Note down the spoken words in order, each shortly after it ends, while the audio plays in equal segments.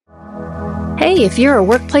Hey, if you're a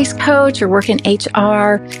workplace coach or work in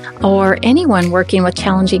HR or anyone working with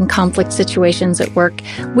challenging conflict situations at work,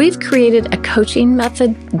 we've created a coaching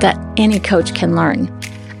method that any coach can learn.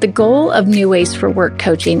 The goal of New Ways for Work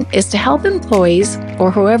coaching is to help employees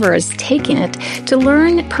or whoever is taking it to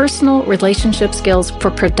learn personal relationship skills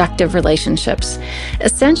for productive relationships.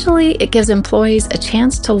 Essentially, it gives employees a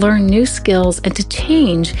chance to learn new skills and to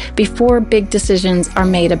change before big decisions are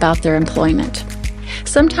made about their employment.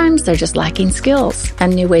 Sometimes they're just lacking skills,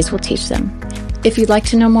 and New Ways will teach them. If you'd like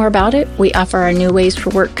to know more about it, we offer our New Ways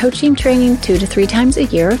for Work coaching training 2 to 3 times a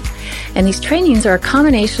year. And these trainings are a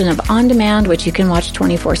combination of on-demand, which you can watch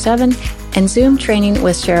 24/7, and Zoom training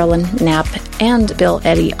with Sherilyn Knapp and Bill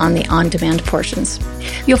Eddy on the on-demand portions.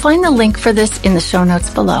 You'll find the link for this in the show notes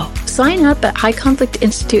below. Sign up at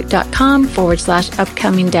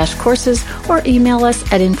highconflictinstitute.com/upcoming-courses or email us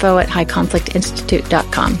at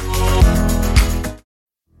info@highconflictinstitute.com.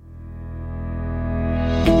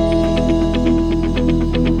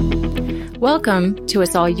 Welcome to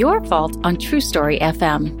It's All Your Fault on True Story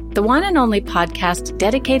FM, the one and only podcast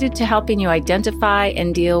dedicated to helping you identify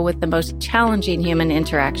and deal with the most challenging human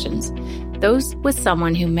interactions, those with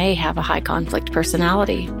someone who may have a high conflict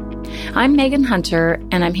personality. I'm Megan Hunter,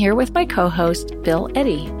 and I'm here with my co-host, Bill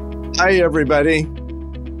Eddy. Hi, everybody.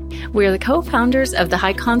 We're the co-founders of the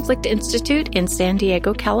High Conflict Institute in San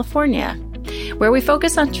Diego, California, where we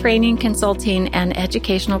focus on training, consulting, and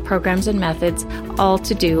educational programs and methods, all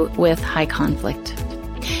to do with high conflict.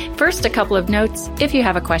 First, a couple of notes. If you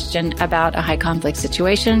have a question about a high conflict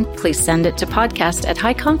situation, please send it to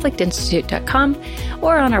podcast@highconflictinstitute.com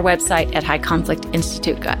or on our website at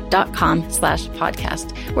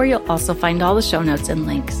highconflictinstitute.com/podcast, where you'll also find all the show notes and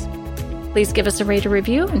links. Please give us a rate or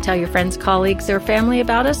review and tell your friends, colleagues, or family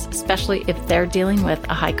about us, especially if they're dealing with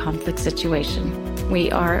a high conflict situation.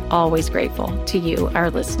 We are always grateful to you, our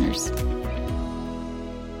listeners.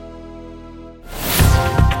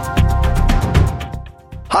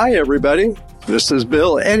 Hi, everybody. This is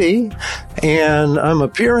Bill Eddy, and I'm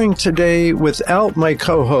appearing today without my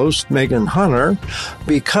co-host, Megan Hunter,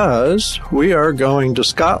 because we are going to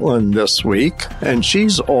Scotland this week, and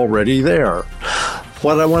she's already there.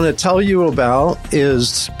 What I want to tell you about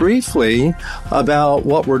is briefly about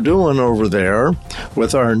what we're doing over there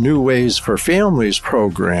with our New Ways for Families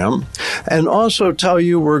program, and also tell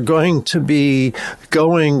you we're going to be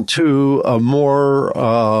going to a more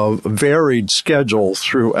varied schedule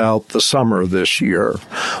throughout the summer this year.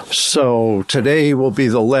 So today will be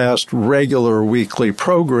the last regular weekly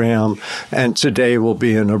program, and today will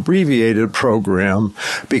be an abbreviated program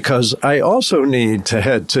because I also need to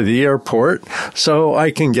head to the airport so I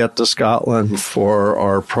can get to Scotland for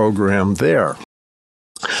our program there.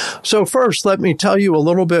 So first, let me tell you a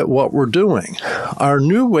little bit what we're doing. Our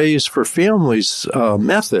New Ways for Families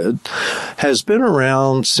method has been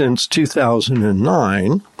around since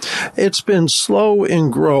 2009. It's been slow in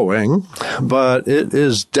growing, but it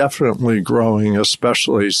is definitely growing,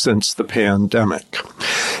 especially since the pandemic.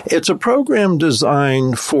 It's a program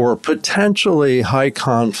designed for potentially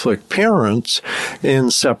high-conflict parents in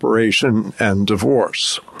separation and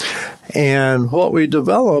divorce. And what we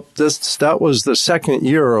developed, that was the second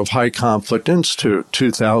year of High Conflict Institute,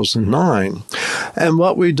 2009. And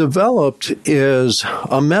what we developed is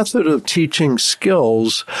a method of teaching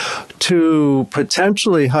skills to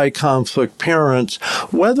potentially high conflict parents,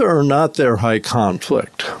 whether or not they're high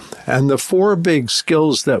conflict. And the 4 big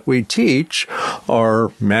skills that we teach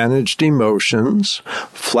are managed emotions,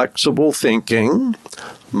 flexible thinking,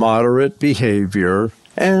 moderate behavior,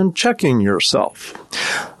 and checking yourself.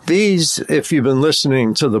 These, if you've been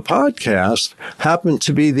listening to the podcast, happen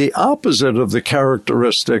to be the opposite of the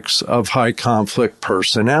characteristics of high conflict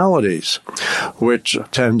personalities, which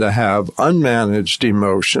tend to have unmanaged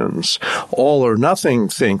emotions, all or nothing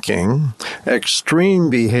thinking, extreme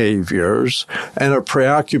behaviors, and a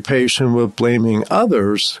preoccupation with blaming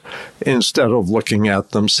others instead of looking at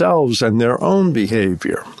themselves and their own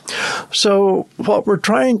behavior. So what we're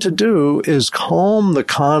trying to do is calm the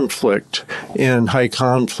conflict in high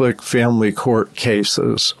conflict family court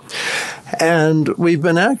cases. And we've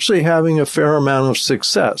been actually having a fair amount of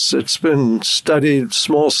success. It's been studied,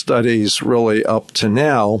 small studies really up to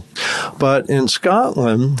now. But in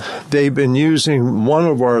Scotland, they've been using one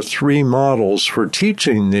of our 3 models for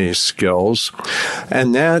teaching these skills.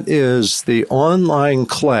 And that is the online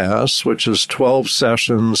class, which is 12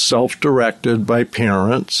 sessions self-directed by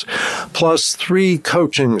parents, plus 3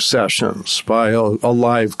 coaching sessions by a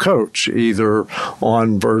live coach, either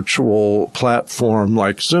on virtual platform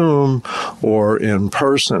like Zoom or in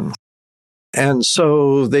person. And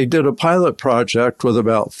so they did a pilot project with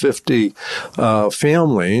about 50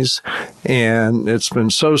 families, and it's been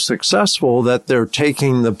so successful that they're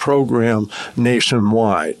taking the program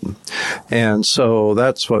nationwide. And so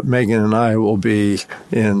that's what Megan and I will be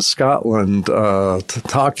in Scotland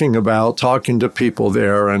talking to people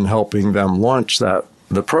there and helping them launch the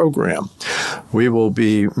program. We will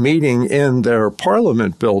be meeting in their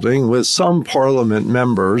Parliament building with some Parliament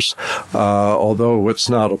members, although it's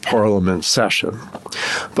not a Parliament session.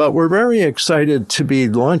 But we're very excited to be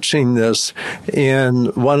launching this in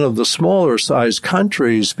one of the smaller sized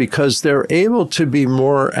countries because they're able to be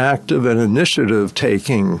more active and initiative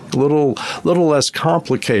taking, a little less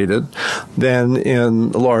complicated than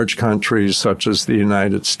in large countries such as the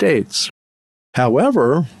United States.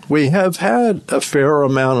 However, we have had a fair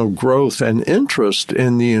amount of growth and interest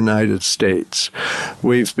in the United States.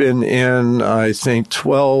 We've been in, I think,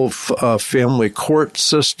 12 family court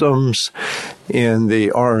systems. In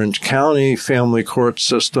the Orange County family court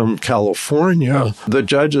system, California, the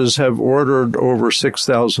judges have ordered over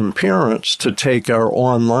 6,000 parents to take our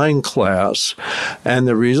online class, and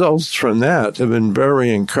the results from that have been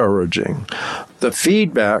very encouraging. The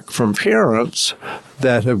feedback from parents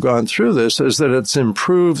that have gone through this is that it's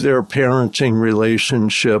improved their parenting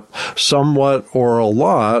relationship somewhat or a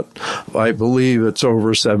lot. I believe it's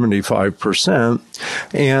over 75%,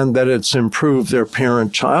 and that it's improved their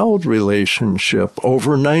parent-child relationship.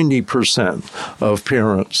 Over 90% of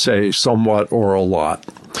parents say somewhat or a lot.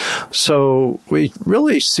 So we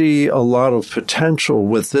really see a lot of potential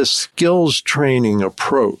with this skills training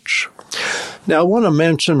approach. Now, I want to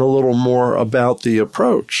mention a little more about the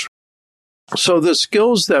approach. So the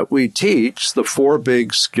skills that we teach, the 4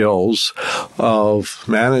 big skills of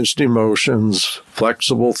managed emotions,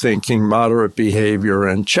 flexible thinking, moderate behavior,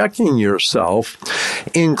 and checking yourself,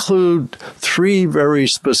 include 3 very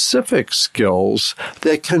specific skills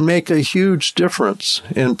that can make a huge difference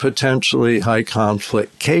in potentially high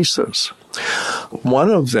conflict cases. One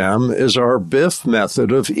of them is our BIF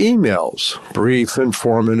method of emails: brief,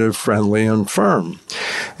 informative, friendly, and firm.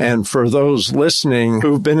 And for those listening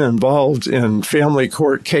who've been involved in family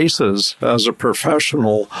court cases as a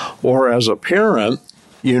professional or as a parent,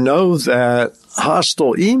 you know that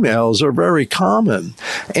hostile emails are very common.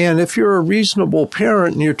 And if you're a reasonable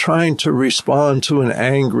parent and you're trying to respond to an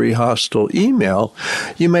angry, hostile email,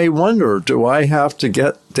 you may wonder, do I have to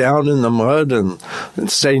get down in the mud and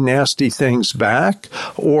say nasty things back?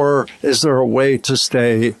 Or is there a way to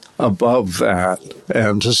stay above that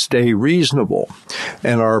and to stay reasonable?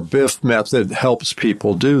 And our BIF method helps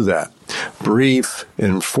people do that. Brief,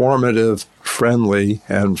 informative, friendly,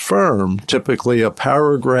 and firm, typically a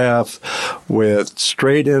paragraph with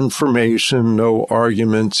straight information, no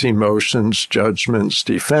arguments, emotions, judgments,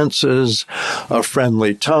 defenses, a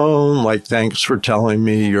friendly tone, like thanks for telling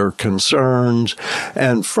me your concerns,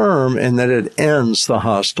 and firm in that it ends the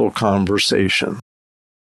hostile conversation.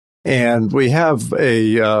 And we have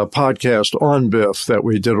a podcast on BIF that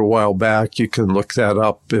we did a while back. You can look that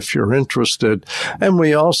up if you're interested. And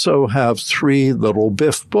we also have 3 little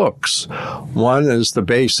BIF books. One is the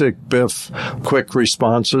basic BIF quick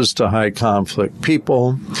responses to high conflict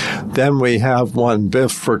people. Then we have one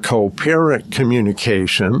BIF for co-parent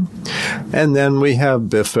communication. And then we have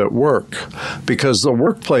BIF at work, because the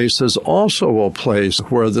workplace is also a place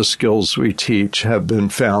where the skills we teach have been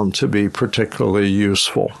found to be particularly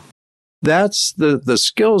useful. That's the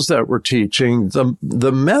skills that we're teaching.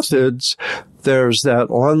 The methods, there's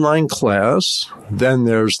that online class, then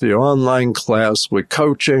there's the online class with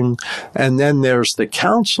coaching, and then there's the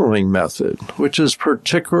counseling method, which is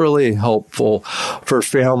particularly helpful for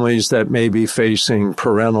families that may be facing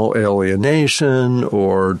parental alienation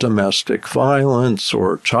or domestic violence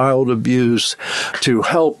or child abuse, to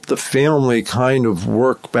help the family kind of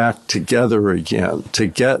work back together again, to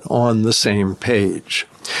get on the same page.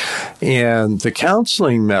 And the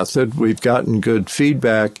counseling method, we've gotten good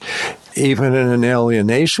feedback, even in an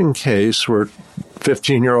alienation case where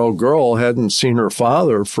 15-year-old girl hadn't seen her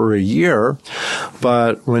father for a year.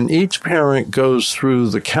 But when each parent goes through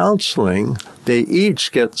the counseling, they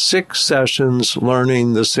each get 6 sessions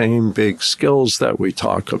learning the same big skills that we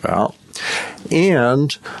talk about.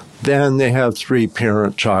 And then they have 3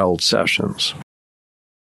 parent-child sessions.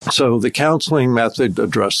 So the counseling method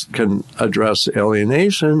can address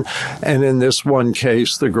alienation, and in this one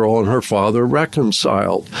case, the girl and her father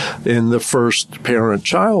reconciled in the first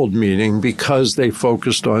parent-child meeting because they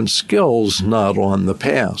focused on skills, not on the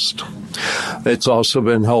past. It's also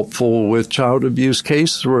been helpful with child abuse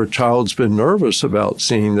cases where a child's been nervous about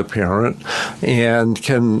seeing the parent and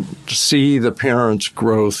can see the parent's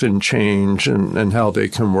growth and change and how they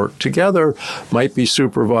can work together. Might be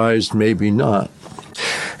supervised, maybe not.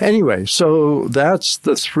 Anyway, so that's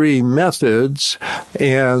the 3 methods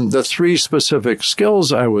and the 3 specific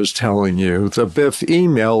skills I was telling you. The BIF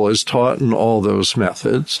email is taught in all those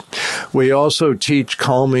methods. We also teach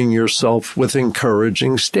calming yourself with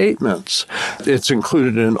encouraging statements. It's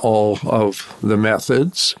included in all of the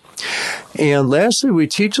methods. And lastly, we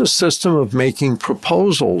teach a system of making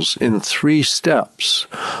proposals in 3 steps.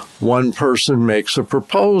 One person makes a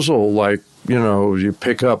proposal like, you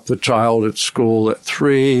pick up the child at school at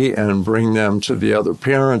 3 and bring them to the other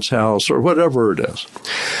parent's house or whatever it is.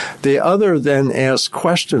 The other then asks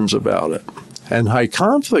questions about it. And high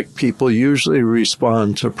conflict people usually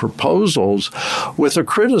respond to proposals with a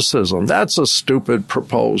criticism. That's a stupid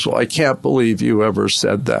proposal. I can't believe you ever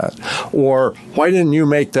said that. Or, why didn't you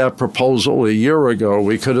make that proposal a year ago?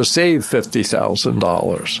 We could have saved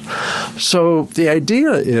 $50,000. So the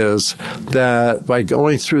idea is that by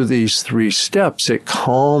going through these 3 steps, it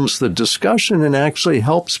calms the discussion and actually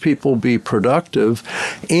helps people be productive,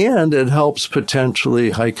 and it helps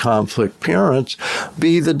potentially high conflict parents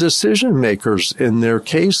be the decision makers in their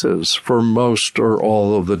cases for most or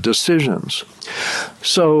all of the decisions.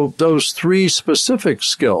 So those 3 specific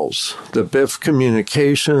skills, the BIF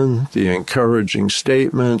communication, the encouraging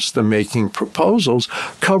statements, the making proposals,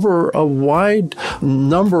 cover a wide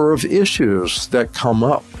number of issues that come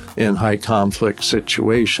up in high conflict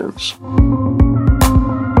situations.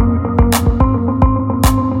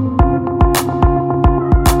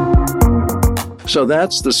 So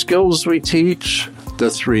that's the skills we teach. The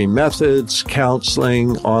 3 methods: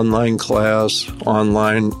 counseling, online class,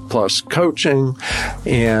 online plus coaching.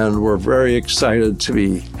 And we're very excited to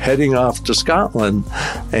be heading off to Scotland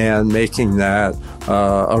and making that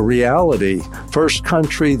a reality. First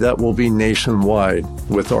country that will be nationwide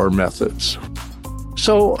with our methods.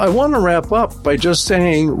 So I want to wrap up by just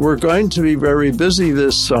saying we're going to be very busy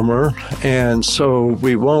this summer, and so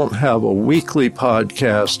we won't have a weekly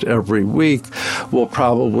podcast every week. We'll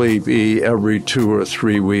probably be every 2 or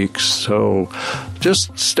 3 weeks. So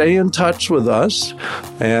just stay in touch with us,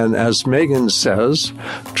 and as Megan says,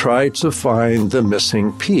 try to find the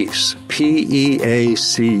missing piece,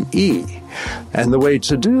 PEACE. And the way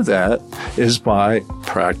to do that is by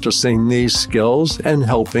practicing these skills and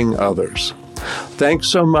helping others. Thanks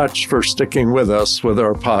so much for sticking with us with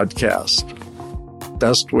our podcast.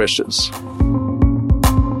 Best wishes.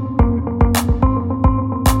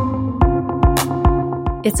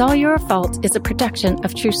 It's All Your Fault is a production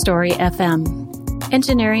of True Story FM.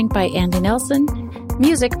 Engineering by Andy Nelson.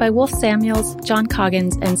 Music by Wolf Samuels, John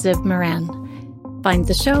Coggins, and Ziv Moran. Find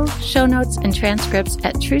the show notes, and transcripts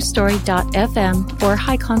at truestory.fm or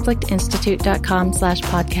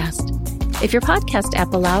highconflictinstitute.com/podcast. If your podcast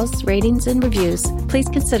app allows ratings and reviews, please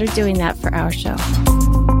consider doing that for our show.